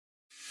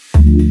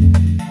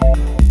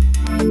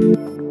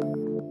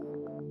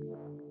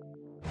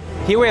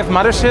Here we have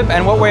Mothership,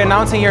 and what we're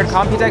announcing here at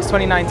Computex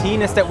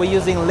 2019 is that we're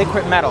using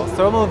liquid metal,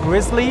 Thermal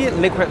Grizzly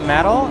liquid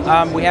metal.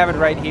 We have it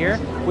right here.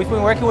 We've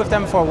been working with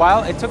them for a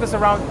while. It took us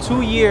around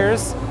 2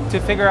 years to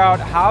figure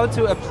out how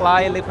to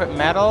apply liquid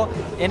metal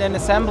in an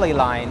assembly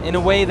line in a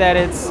way that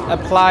it's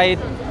applied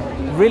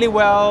really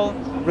well,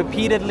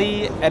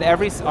 repeatedly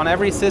on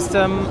every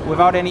system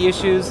without any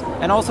issues,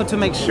 and also to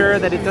make sure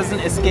that it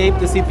doesn't escape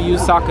the CPU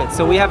socket.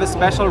 So we have a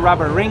special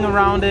rubber ring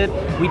around it.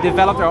 We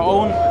developed our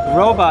own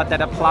robot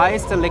that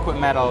applies the liquid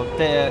metal,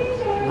 the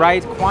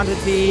right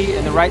quantity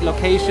in the right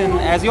location.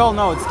 As you all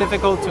know, it's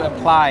difficult to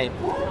apply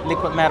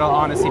liquid metal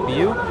on a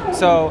CPU.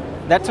 So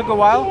that took a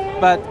while,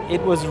 but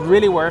it was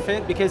really worth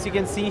it, because you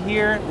can see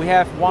here we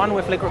have one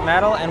with liquid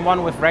metal and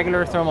one with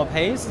regular thermal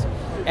paste.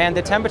 And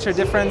the temperature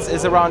difference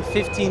is around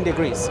 15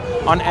 degrees.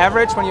 On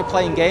average, when you're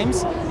playing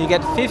games, you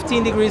get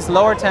 15 degrees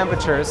lower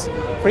temperatures,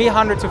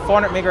 300 to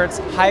 400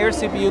 megahertz higher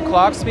CPU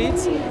clock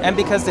speeds, and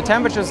because the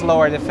temperature is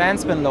lower, the fan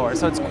spin lower,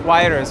 so it's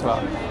quieter as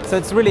well. So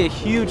it's really a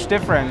huge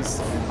difference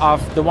of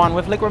the one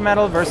with liquid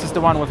metal versus the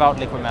one without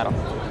liquid metal.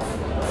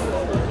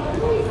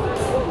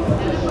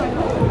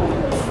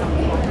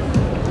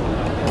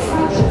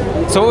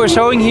 So what we're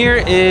showing here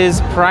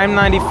is Prime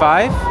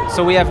 95.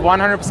 So we have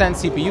 100%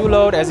 CPU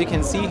load, as you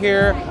can see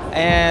here,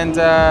 and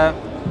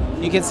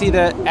you can see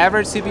the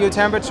average CPU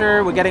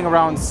temperature. We're getting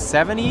around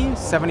 70,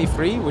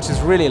 73, which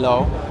is really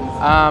low.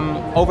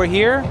 Over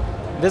here,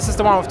 this is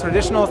the one with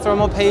traditional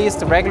thermal paste,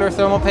 the regular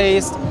thermal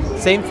paste.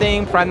 Same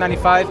thing, Prime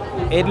 95.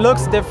 It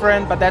looks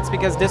different, but that's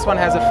because this one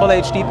has a full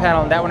HD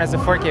panel and that one has a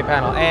 4K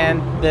panel,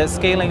 and the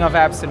scaling of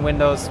apps in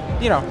Windows,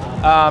 you know.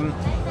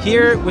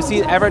 Here we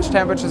see average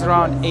temperatures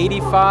around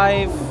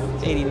 85,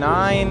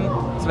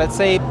 89, so let's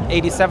say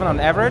 87 on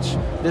average.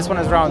 This one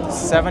is around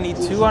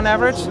 72 on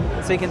average.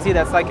 So you can see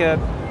that's like a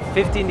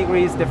 15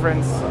 degrees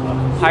difference,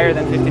 higher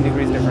than 15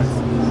 degrees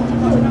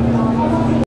difference.